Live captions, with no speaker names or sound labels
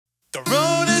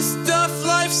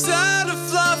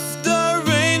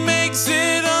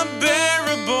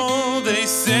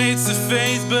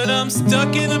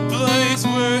in a place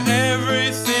where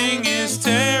everything is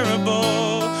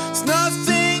terrible. It's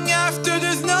nothing after,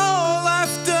 there's no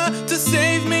laughter to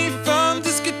save me from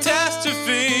this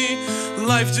catastrophe.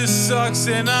 Life just sucks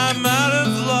and I'm out of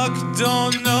luck.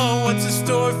 Don't know what's in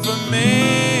store for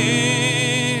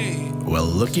me. Well,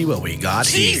 looky what we got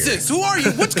Jesus, who are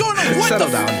you? What's going on? What Settle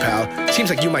the down, pal. Seems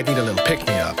like you might need a little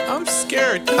pick-me-up. I'm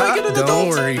scared. Can I get an adult? Don't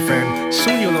worry, friend.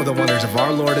 Soon you'll know the wonders of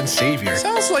our Lord and Savior.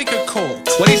 Sounds like a cult.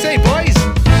 What do you say, boys?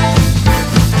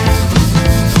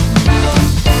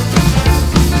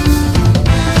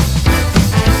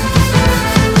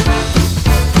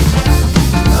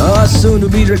 Soon to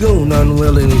be Dragoon,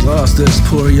 unwillingly lost. This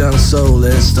poor young soul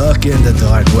is stuck in the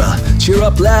dark. Well, cheer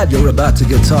up, lad, you're about to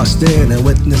get tossed in and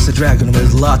witness a dragon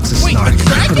with lots of snark.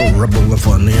 Adorable and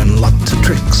funny and lots of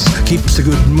tricks. Keeps a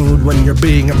good mood when you're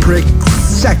being a prick.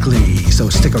 Exactly, so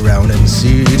stick around and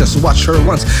see. Just watch her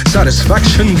once,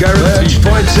 satisfaction guaranteed.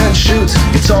 Points and shoots,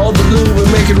 it's all the loot. We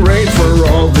make it rain for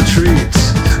all the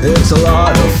treats. It's a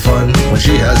lot of fun when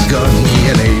she has gun,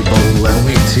 me enable and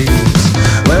we tease.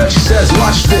 When she says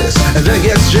watch this and then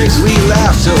gets jigs, we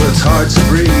laugh till it's hard to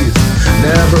breathe.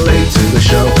 Never late to the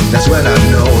show, that's when I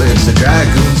know it's the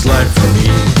Dragoons Life For Me.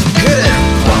 Hit it!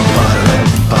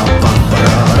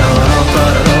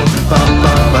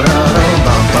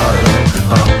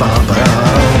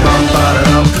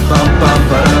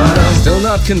 Still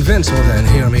not convinced? Well then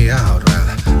hear me out.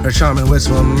 Her charming wits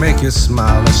will make you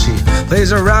smile. As she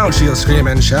plays around, she'll scream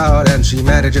and shout, and she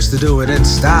manages to do it in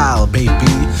style,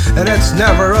 baby. And it's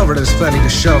never over, there's plenty to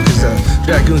show, cause the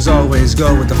Dragoons always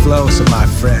go with the flow. So my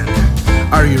friend,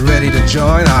 are you ready to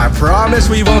join? I promise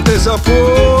we won't disappoint.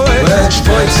 When she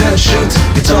points and shoots,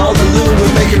 it's all the loot.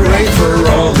 We make it rain for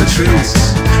all the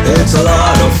treats. It's a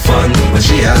lot of fun when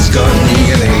she has gun, me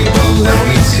enable and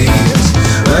we tease.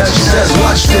 When she says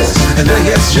watch this and then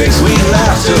gets jigs, we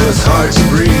laugh till it's hard to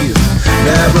breathe.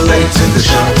 Never late to the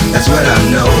show, that's when I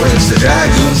know it's the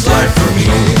Dragoons Life For Me.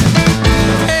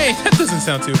 Hey, that doesn't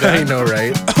sound too bad. I know,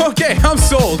 right? Okay, I'm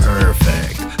sold.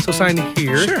 Perfect. So sign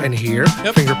here and here.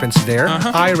 Yep. Fingerprints there.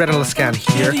 Eye retinal scan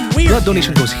here. Getting weird. Blood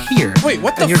donation goes here. Wait,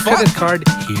 what the and your fuck? credit card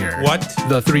here. What?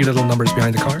 The 3 little numbers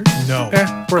behind the card? No.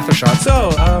 Worth a shot.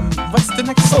 So, what's the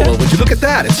next step? Oh, well, would you look at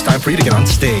that? It's time for you to get on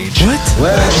stage. What?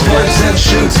 When she points and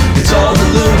shoots, it's all the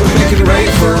loot. We make it rain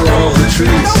for all the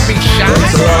treats. Don't be shy.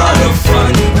 It's a lot of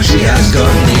fun when she has gun,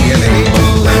 me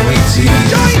enable and we tease.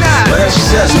 Join us! When she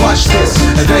says watch this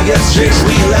and then gets jigs,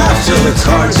 we laugh till it's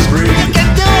hard to breathe.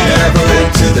 Never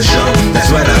late to the show,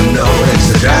 that's when I know it's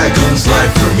the Dragoons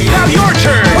Life For Me. Now your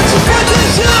turn! What's your point to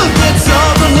shoot? It's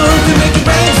all the loot to make it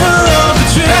rain for all the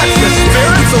trees. That's the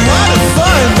spirit. It's a lot of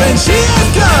fun when she has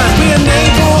gun,